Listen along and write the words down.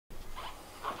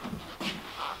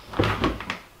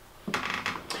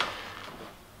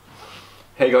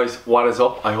Hey guys, what is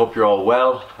up? I hope you're all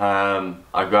well.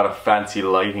 I've got a fancy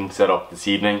lighting set up this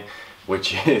evening,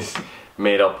 which is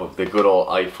made up of the good old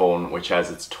iPhone, which has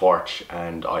its torch,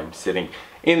 and I'm sitting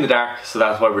in the dark, so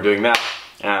that's why we're doing that.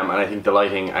 And I think the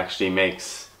lighting actually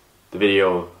makes the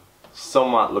video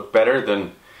somewhat look better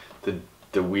than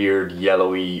the weird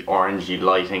yellowy orangey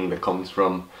lighting that comes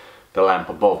from the lamp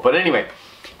above. But anyway,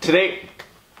 today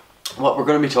what we're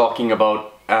going to be talking about,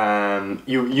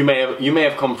 you may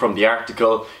have come from the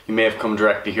article, you may have come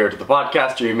directly here to the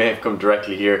podcast, or you may have come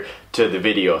directly here to the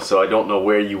video. So I don't know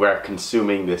where you are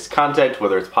consuming this content,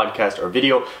 whether it's podcast or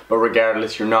video, but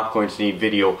regardless, you're not going to need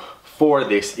video for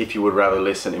this if you would rather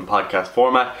listen in podcast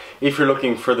format. If you're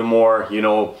looking for the more,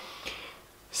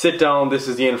 sit down, this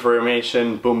is the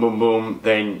information, boom, boom, boom,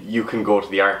 then you can go to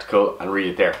the article and read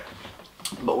it there.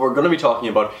 But what we're going to be talking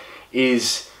about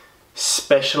is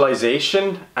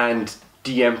specialization and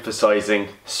de-emphasizing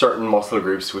certain muscle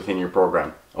groups within your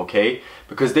program, okay?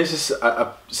 Because this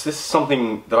is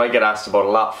something that I get asked about a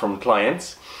lot from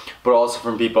clients, but also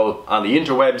from people on the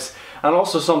interwebs, and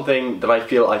also something that I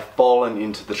feel I've fallen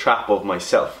into the trap of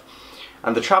myself.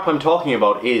 And the trap I'm talking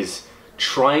about is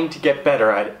trying to get better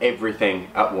at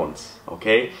everything at once,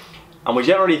 okay? And we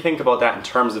generally think about that in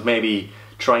terms of maybe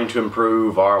trying to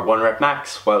improve our 1 rep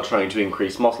max while trying to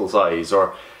increase muscle size,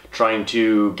 or trying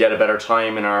to get a better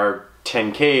time in our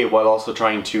 10K while also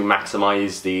trying to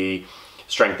maximize the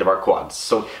strength of our quads.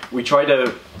 So we try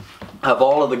to have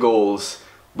all of the goals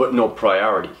but no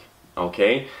priority,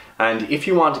 okay? And if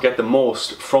you want to get the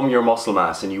most from your muscle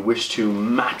mass and you wish to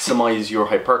maximize your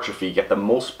hypertrophy, get the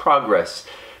most progress,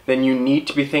 then you need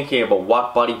to be thinking about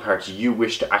what body parts you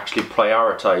wish to actually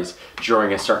prioritize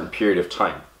during a certain period of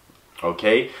time,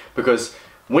 okay? Because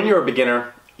when you're a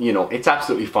beginner, it's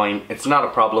absolutely fine. It's not a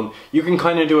problem. You can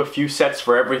kind of do a few sets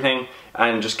for everything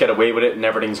and just get away with it and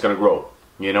everything's going to grow.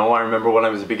 I remember when I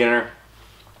was a beginner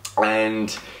and,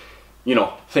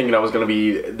 thinking I was going to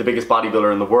be the biggest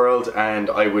bodybuilder in the world, and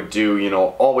I would do,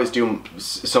 always do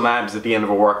some abs at the end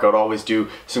of a workout, always do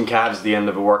some calves at the end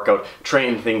of a workout,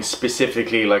 train things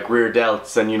specifically like rear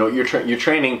delts, and you're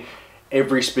training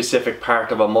every specific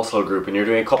part of a muscle group, and you're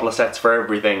doing a couple of sets for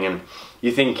everything, and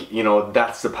you think,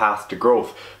 that's the path to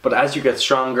growth. But as you get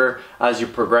stronger, as you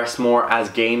progress more, as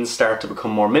gains start to become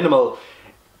more minimal,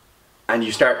 and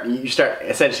you start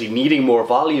essentially needing more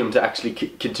volume to actually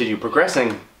continue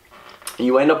progressing,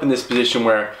 you end up in this position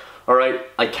where, alright,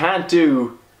 I can't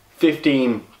do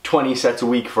 15, 20 sets a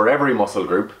week for every muscle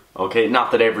group, okay?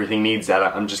 Not that everything needs that,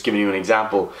 I'm just giving you an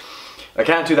example. I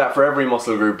can't do that for every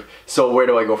muscle group, so where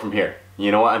do I go from here?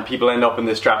 And people end up in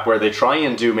this trap where they try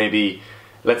and do maybe,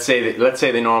 let's say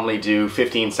they normally do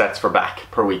 15 sets for back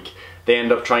per week. They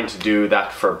end up trying to do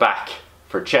that for back,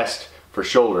 for chest, for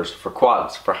shoulders, for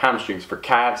quads, for hamstrings, for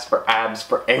calves, for abs,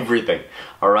 for everything,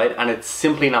 alright? And it's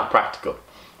simply not practical,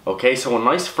 okay? So a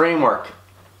nice framework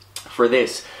for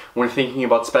this, when thinking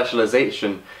about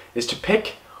specialization, is to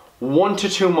pick 1 to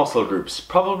 2 muscle groups,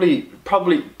 probably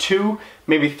 2,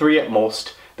 maybe 3 at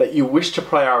most, that you wish to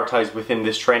prioritize within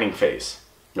this training phase,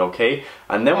 okay?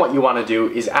 And then what you want to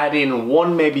do is add in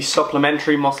 1 maybe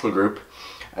supplementary muscle group,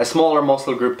 a smaller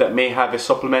muscle group that may have a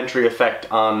supplementary effect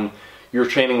on your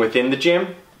training within the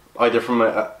gym, either from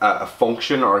a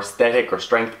function or aesthetic or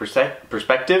strength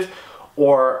perspective,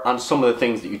 or on some of the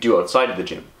things that you do outside of the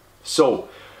gym. So,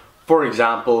 for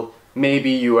example,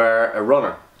 maybe you are a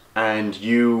runner and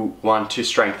you want to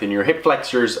strengthen your hip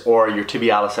flexors or your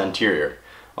tibialis anterior,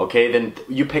 okay? Then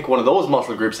you pick one of those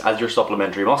muscle groups as your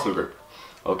supplementary muscle group,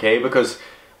 okay? Because,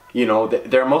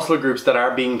 there are muscle groups that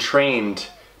are being trained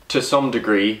to some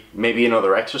degree, maybe in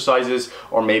other exercises,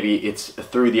 or maybe it's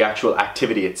through the actual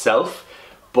activity itself,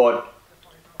 but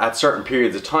at certain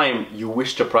periods of time, you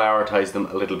wish to prioritize them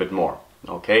a little bit more,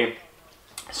 okay?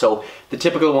 So the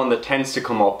typical one that tends to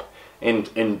come up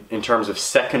in terms of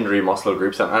secondary muscle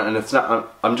groups, and it's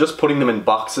not, I'm just putting them in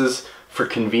boxes for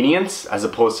convenience as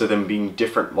opposed to them being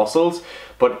different muscles,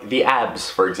 but the abs,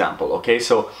 for example, okay?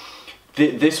 So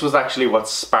this was actually what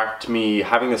sparked me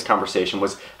having this conversation,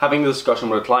 was having a discussion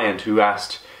with a client who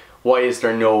asked, why is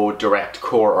there no direct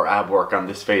core or ab work on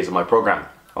this phase of my program,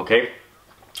 okay?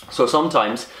 So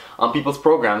sometimes on people's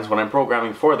programs, when I'm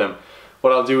programming for them,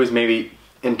 what I'll do is maybe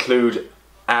include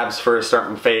abs for a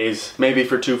certain phase, maybe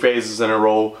for 2 phases in a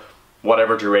row,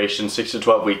 whatever duration, 6 to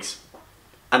 12 weeks,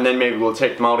 and then maybe we'll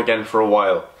take them out again for a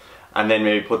while, and then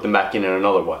maybe put them back in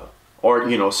another while.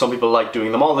 Or, some people like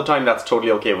doing them all the time, that's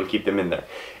totally okay, we'll keep them in there.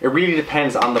 It really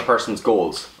depends on the person's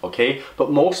goals, okay?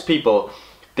 But most people,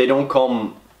 they don't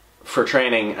come for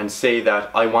training and say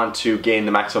that I want to gain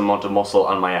the maximum amount of muscle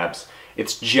on my abs.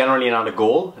 It's generally not a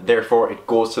goal, therefore it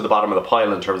goes to the bottom of the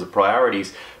pile in terms of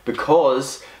priorities,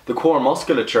 because the core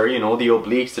musculature, you know, the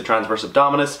obliques, the transverse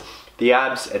abdominis, the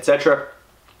abs, etc.,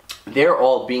 they're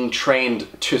all being trained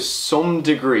to some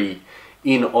degree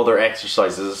in other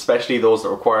exercises, especially those that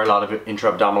require a lot of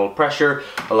intra-abdominal pressure,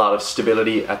 a lot of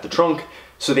stability at the trunk.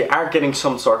 So they are getting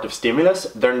some sort of stimulus,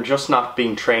 they're just not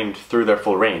being trained through their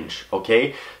full range,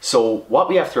 okay? So what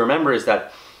we have to remember is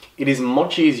that it is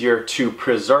much easier to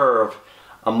preserve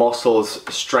a muscle's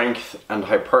strength and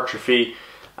hypertrophy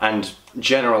and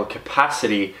general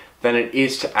capacity than it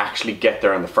is to actually get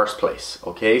there in the first place,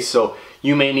 okay? So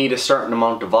you may need a certain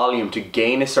amount of volume to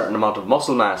gain a certain amount of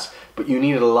muscle mass, but you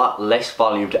need a lot less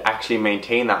volume to actually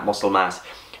maintain that muscle mass.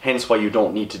 Hence why you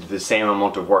don't need to do the same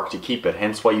amount of work to keep it.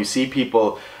 Hence why you see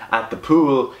people at the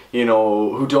pool, you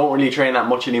know, who don't really train that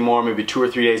much anymore, maybe 2 or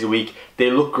 3 days a week.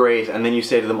 They look great, and then you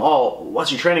say to them, oh,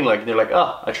 what's your training like? And they're like,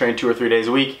 oh, I train 2 or 3 days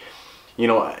a week. You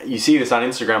know, you see this on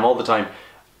Instagram all the time.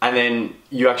 And then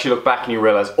you actually look back and you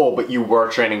realize, oh, but you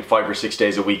were training 5 or 6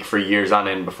 days a week for years on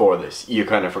end before this. You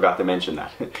kind of forgot to mention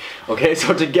that. Okay,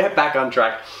 so to get back on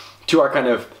track to our kind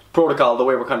of protocol, the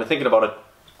way we're kind of thinking about it,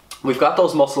 we've got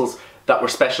those muscles that we're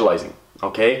specializing,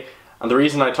 okay? And the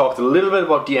reason I talked a little bit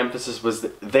about de-emphasis was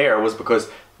because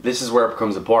this is where it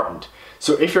becomes important.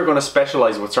 So if you're going to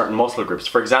specialize with certain muscle groups,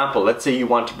 for example, let's say you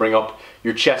want to bring up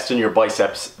your chest and your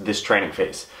biceps this training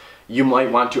phase. You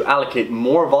might want to allocate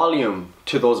more volume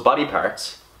to those body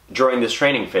parts during this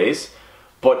training phase,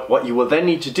 but what you will then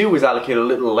need to do is allocate a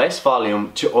little less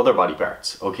volume to other body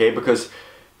parts, okay? Because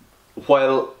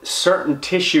while certain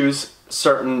tissues,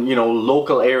 certain, you know,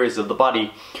 local areas of the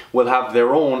body will have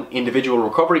their own individual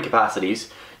recovery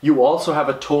capacities, you also have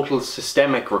a total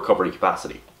systemic recovery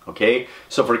capacity, okay?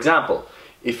 So for example,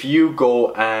 if you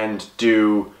go and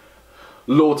do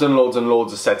loads and loads and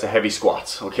loads of sets of heavy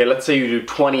squats, okay, let's say you do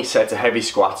 20 sets of heavy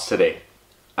squats today,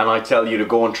 and I tell you to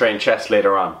go and train chest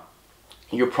later on,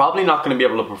 you're probably not going to be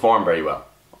able to perform very well,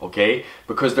 okay,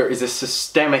 because there is a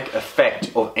systemic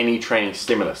effect of any training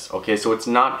stimulus, okay? So it's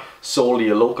not solely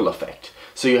a local effect.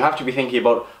 So you have to be thinking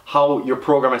about how your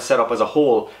program is set up as a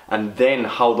whole, and then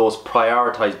how those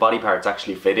prioritized body parts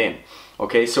actually fit in,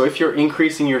 okay? So if you're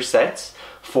increasing your sets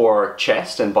for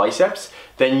chest and biceps,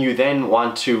 then you then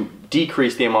want to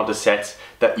decrease the amount of sets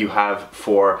that you have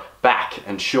for back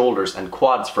and shoulders and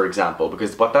quads, for example,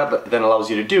 because what that then allows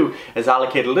you to do is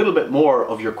allocate a little bit more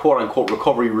of your quote-unquote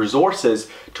recovery resources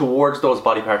towards those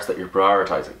body parts that you're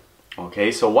prioritizing.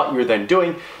 Okay, so what you're then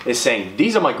doing is saying,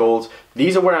 these are my goals,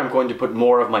 these are where I'm going to put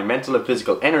more of my mental and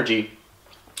physical energy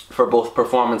for both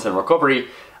performance and recovery,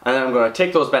 and then I'm going to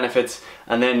take those benefits,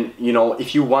 and then, you know,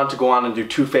 if you want to go on and do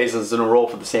 2 phases in a row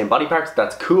for the same body parts,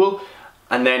 that's cool.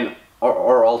 And then,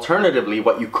 or alternatively,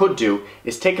 what you could do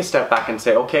is take a step back and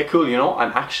say, okay, cool, you know,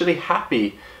 I'm actually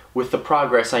happy with the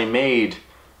progress I made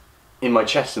in my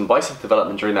chest and bicep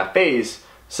development during that phase.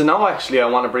 So now actually I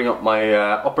want to bring up my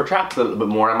upper traps a little bit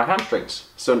more and my hamstrings.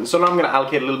 So now I'm going to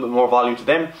allocate a little bit more volume to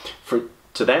them,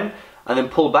 and then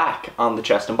pull back on the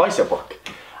chest and bicep work.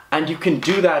 And you can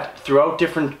do that throughout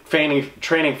different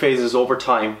training phases over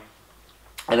time,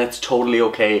 and it's totally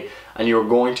okay, and you're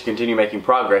going to continue making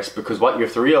progress, because what you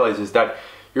have to realize is that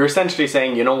you're essentially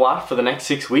saying, you know what, for the next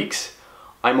 6 weeks,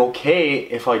 I'm okay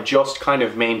if I just kind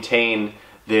of maintain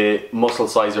the muscle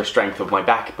size or strength of my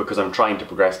back, because I'm trying to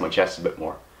progress my chest a bit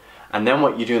more. And then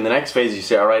what you do in the next phase, you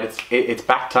say, all right, it's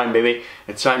back time, baby.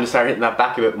 It's time to start hitting that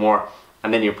back a bit more,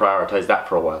 and then you prioritize that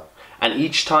for a while. And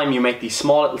each time you make these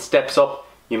small little steps up,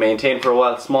 you maintain for a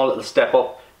while, small little step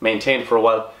up, maintain for a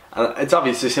while. And it's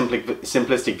obviously a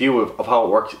simplistic view of how it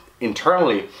works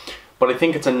internally, but I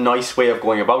think it's a nice way of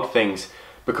going about things,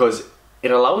 because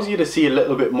it allows you to see a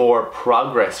little bit more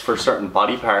progress for certain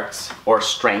body parts or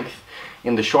strength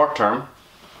in the short term,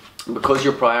 because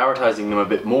you're prioritizing them a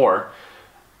bit more,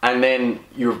 and then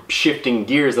you're shifting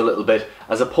gears a little bit,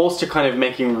 as opposed to kind of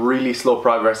making really slow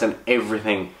progress in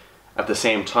everything at the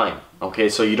same time. Okay,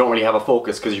 so you don't really have a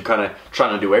focus because you're kind of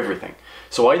trying to do everything.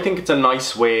 So I think it's a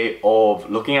nice way of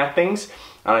looking at things,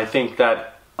 and I think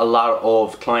that a lot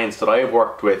of clients that I have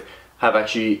worked with have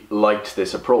actually liked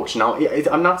this approach. Now,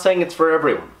 I'm not saying it's for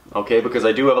everyone, okay, because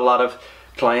I do have a lot of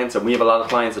clients, and we have a lot of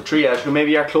clients at Triage who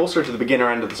maybe are closer to the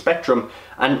beginner end of the spectrum,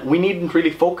 and we needn't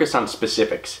really focus on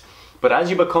specifics. But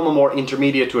as you become a more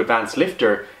intermediate to advanced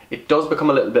lifter, it does become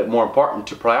a little bit more important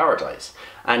to prioritize.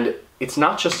 And it's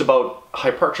not just about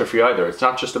hypertrophy either, it's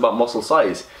not just about muscle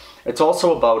size, it's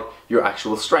also about your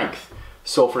actual strength.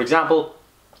 So for example,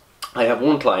 I have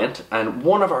one client, and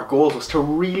one of our goals was to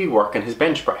really work on his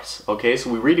bench press, okay?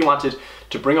 So we really wanted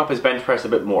to bring up his bench press a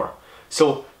bit more.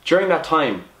 So during that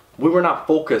time, we were not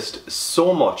focused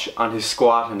so much on his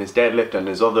squat and his deadlift and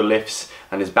his other lifts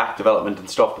and his back development and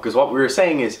stuff, because what we were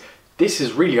saying is, this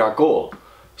is really our goal.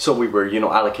 So we were,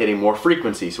 allocating more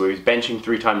frequency. So he was benching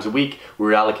 3 times a week. We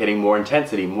were allocating more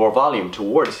intensity, more volume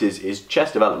towards his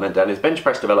chest development and his bench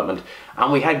press development.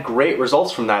 And we had great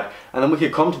results from that. And then we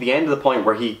could come to the end of the point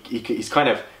where he's kind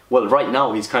of, well, right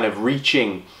now he's kind of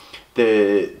reaching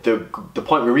the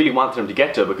point we really wanted him to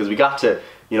get to, because we got to,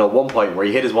 one point where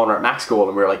he hit his 1 rep max goal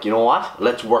and we were like, you know what?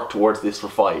 Let's work towards this for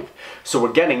 5. So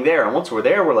we're getting there. And once we're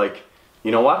there, we're like, you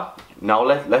know what? Now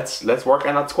let's work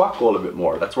on that squat goal a bit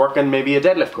more. Let's work on maybe a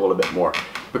deadlift goal a bit more,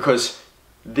 because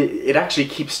it actually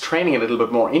keeps training a little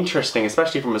bit more interesting,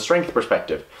 especially from a strength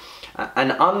perspective.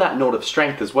 And on that note of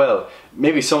strength as well,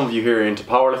 maybe some of you here are into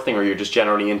powerlifting, or you're just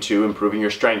generally into improving your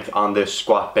strength on the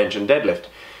squat, bench and deadlift.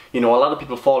 A lot of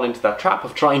people fall into that trap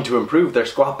of trying to improve their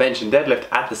squat, bench and deadlift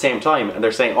at the same time, and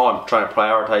they're saying, oh, I'm trying to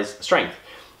prioritize strength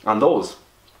on those.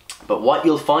 But what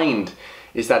you'll find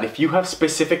is that if you have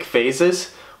specific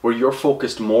phases where you're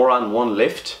focused more on one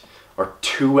lift, or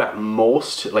 2 at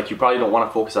most, like you probably don't want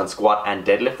to focus on squat and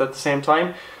deadlift at the same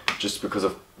time, just because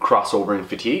of crossover and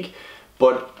fatigue.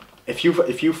 But if you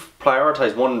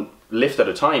prioritize one lift at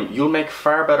a time, you'll make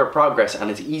far better progress, and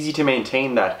it's easy to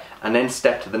maintain that and then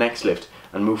step to the next lift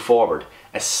and move forward,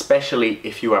 especially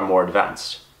if you are more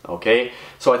advanced. Okay,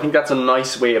 so I think that's a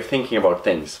nice way of thinking about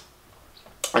things.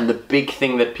 And the big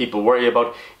thing that people worry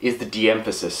about is the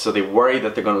de-emphasis. So they worry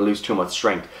that they're going to lose too much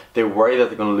strength. They worry that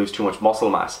they're going to lose too much muscle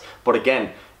mass. But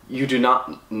again, you do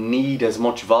not need as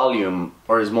much volume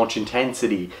or as much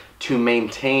intensity to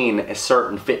maintain a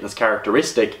certain fitness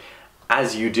characteristic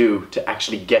as you do to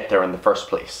actually get there in the first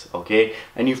place, okay?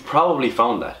 And you've probably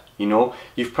found that,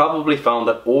 You've probably found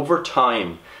that over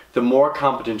time, the more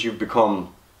competent you've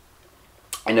become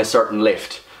in a certain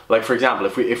lift, like for example,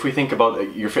 if we think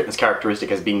about your fitness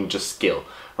characteristic as being just skill,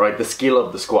 right? The skill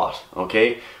of the squat,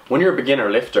 okay? When you're a beginner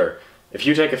lifter, if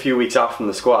you take a few weeks off from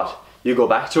the squat, you go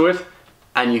back to it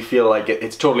and you feel like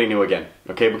it's totally new again,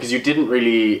 okay? Because you didn't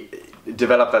really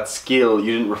develop that skill,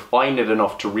 you didn't refine it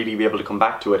enough to really be able to come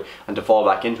back to it and to fall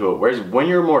back into it. Whereas when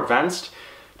you're more advanced,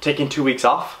 taking 2 weeks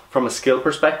off from a skill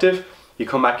perspective, you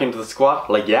come back into the squat,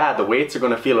 like yeah, the weights are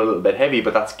going to feel a little bit heavy,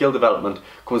 but that skill development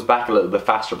comes back a little bit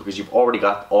faster because you've already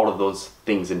got all of those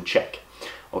things in check,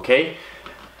 okay?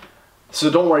 So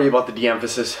don't worry about the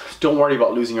de-emphasis, don't worry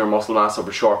about losing your muscle mass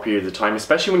over short periods of time,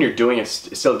 especially when you're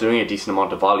still doing a decent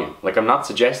amount of volume. Like, I'm not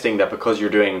suggesting that because you're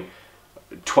doing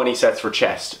 20 sets for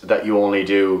chest that you only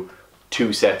do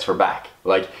 2 sets for back.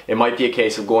 Like, it might be a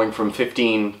case of going from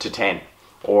 15 to 10,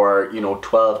 or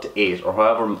 12 to 8, or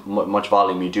however much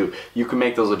volume you do. You can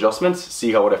make those adjustments,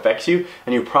 see how it affects you,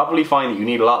 and you'll probably find that you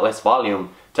need a lot less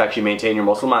volume to actually maintain your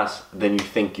muscle mass than you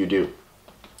think you do.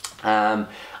 And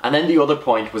then the other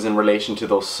point was in relation to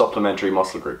those supplementary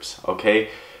muscle groups, okay?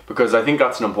 Because I think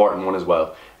that's an important one as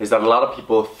well, is that a lot of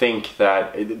people think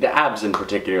that, the abs in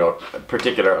particular,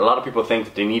 a lot of people think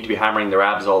that they need to be hammering their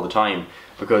abs all the time,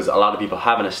 because a lot of people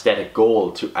have an aesthetic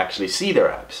goal to actually see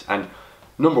their abs. And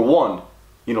number one,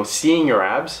 seeing your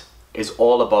abs is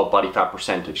all about body fat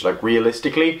percentage. Like,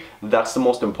 realistically, that's the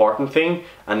most important thing.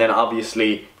 And then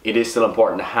obviously it is still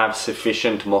important to have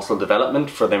sufficient muscle development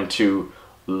for them to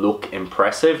look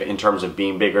impressive in terms of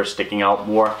being bigger, sticking out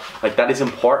more. Like, that is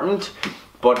important,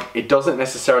 but it doesn't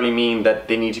necessarily mean that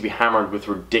they need to be hammered with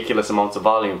ridiculous amounts of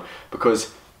volume,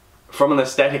 because from an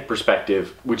aesthetic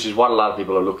perspective, which is what a lot of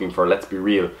people are looking for, let's be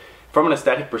real, from an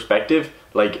aesthetic perspective,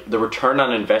 like, the return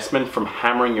on investment from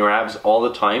hammering your abs all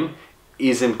the time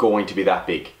isn't going to be that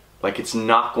big. Like, it's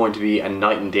not going to be a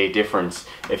night and day difference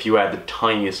if you add the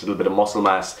tiniest little bit of muscle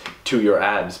mass to your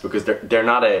abs, because they're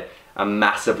not a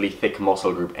massively thick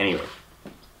muscle group anyway.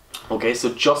 Okay,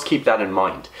 so just keep that in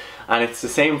mind. And it's the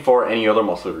same for any other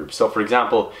muscle group. So for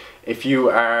example, if you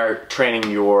are training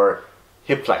your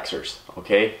hip flexors,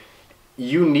 okay,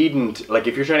 you needn't, like,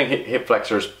 if you're training hip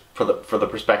flexors from the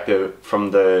perspective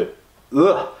of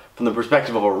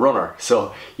a runner,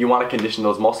 so you want to condition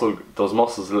those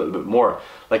muscles a little bit more.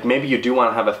 Like, maybe you do want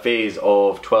to have a phase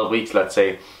of 12 weeks, let's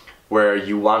say, where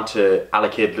you want to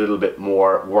allocate a little bit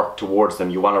more work towards them.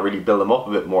 You want to really build them up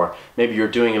a bit more. Maybe you're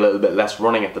doing a little bit less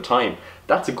running at the time.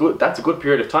 That's a good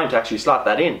period of time to actually slot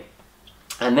that in.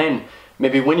 And then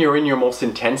maybe when you're in your most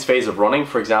intense phase of running,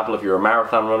 for example, if you're a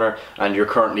marathon runner and you're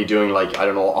currently doing, like, I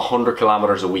don't know, 100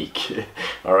 kilometers a week,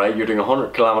 all right, you're doing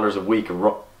 100 kilometers a week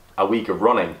of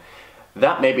running.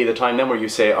 That may be the time then where you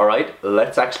say, all right,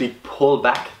 let's actually pull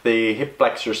back the hip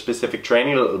flexor specific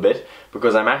training a little bit,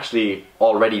 because I'm actually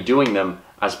already doing them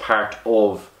as part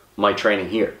of my training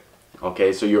here.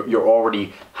 okay? So you're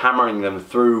already hammering them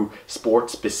through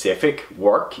sport-specific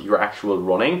work, your actual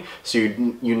running, so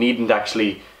you needn't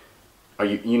actually, or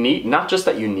you need, not just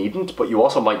that you needn't, but you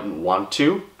also mightn't want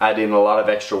to add in a lot of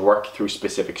extra work through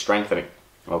specific strengthening,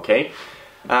 okay?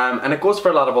 And it goes for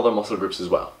a lot of other muscle groups as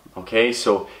well, okay?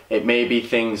 So it may be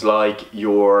things like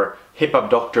your hip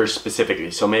abductors specifically.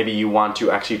 So maybe you want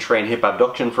to actually train hip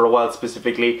abduction for a while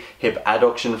specifically, hip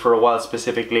adduction for a while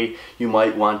specifically. You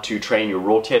might want to train your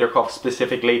rotator cuff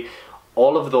specifically.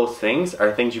 All of those things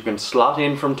are things you can slot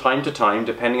in from time to time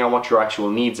depending on what your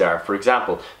actual needs are. For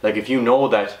example, like if you know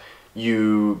that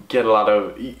you get a lot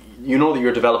of, you know that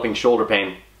you're developing shoulder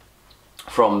pain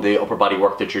from the upper body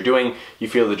work that you're doing, you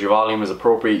feel that your volume is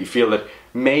appropriate, you feel that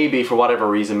maybe for whatever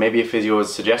reason, maybe a physio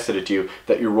has suggested it to you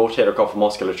that your rotator cuff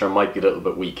musculature might be a little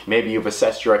bit weak. Maybe you've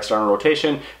assessed your external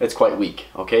rotation, it's quite weak,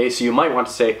 okay? So you might want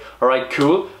to say, all right,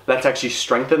 cool, let's actually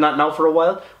strengthen that now for a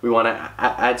while. We want to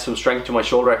add some strength to my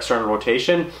shoulder external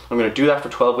rotation. I'm going to do that for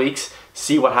 12 weeks,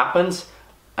 see what happens,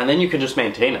 and then you can just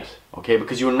maintain it, okay?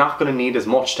 Because you're not going to need as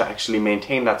much to actually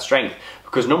maintain that strength.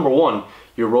 Because number one,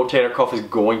 your rotator cuff is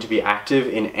going to be active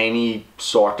in any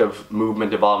sort of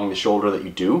movement involving the shoulder that you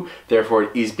do. Therefore,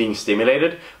 it is being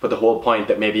stimulated. But the whole point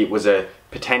that maybe it was a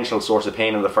potential source of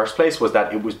pain in the first place was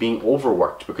that it was being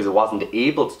overworked because it wasn't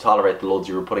able to tolerate the loads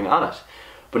you were putting on it.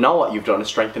 But now what you've done is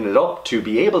strengthen it up to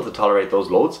be able to tolerate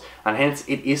those loads, and hence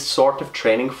it is sort of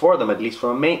training for them, at least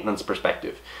from a maintenance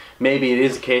perspective. Maybe it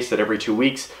is the case that every 2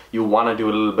 weeks you want to do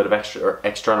a little bit of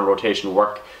external rotation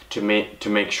work to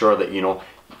make sure that, you know,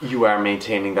 you are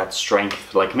maintaining that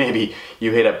strength. Like maybe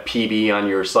you hit a PB on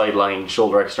your sideline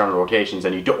shoulder external rotations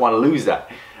and you don't want to lose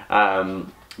that.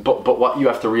 But what you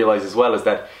have to realize as well is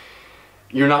that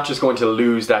you're not just going to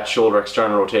lose that shoulder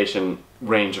external rotation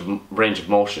range of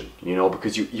motion, you know,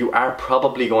 because you are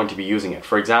probably going to be using it.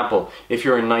 For example, if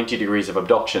you're in 90 degrees of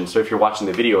abduction, so if you're watching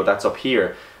the video, that's up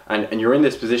here, and you're in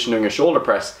this position doing a shoulder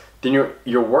press, then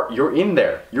you're in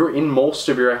there. You're in most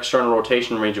of your external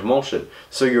rotation range of motion.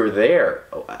 So you're there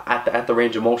at the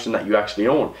range of motion that you actually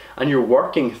own. And you're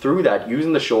working through that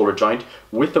using the shoulder joint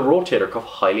with the rotator cuff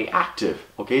highly active.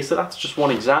 Okay, so that's just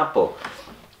one example.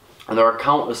 And there are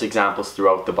countless examples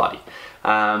throughout the body.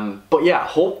 But yeah,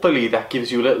 hopefully that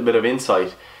gives you a little bit of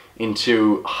insight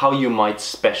into how you might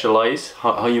specialize,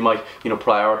 how you might, you know,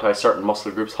 prioritize certain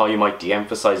muscle groups, how you might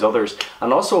de-emphasize others,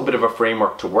 and also a bit of a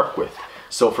framework to work with.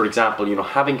 So for example, you know,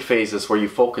 having phases where you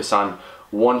focus on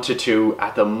 1 to 2,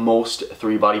 at the most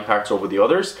 3 body parts over the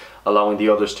others, allowing the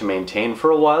others to maintain for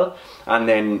a while, and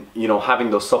then, you know,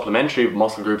 having those supplementary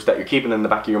muscle groups that you're keeping in the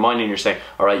back of your mind, and you're saying,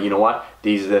 all right, you know what,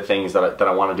 these are the things that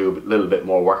I want to do a little bit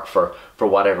more work for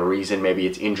whatever reason. Maybe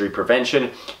it's injury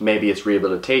prevention, maybe it's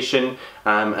rehabilitation,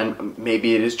 and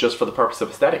maybe it is just for the purpose of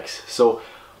aesthetics. So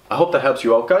I hope that helps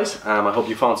you out, guys. I hope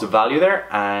you found some value there,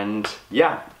 and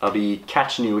yeah, I'll be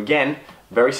catching you again very soon.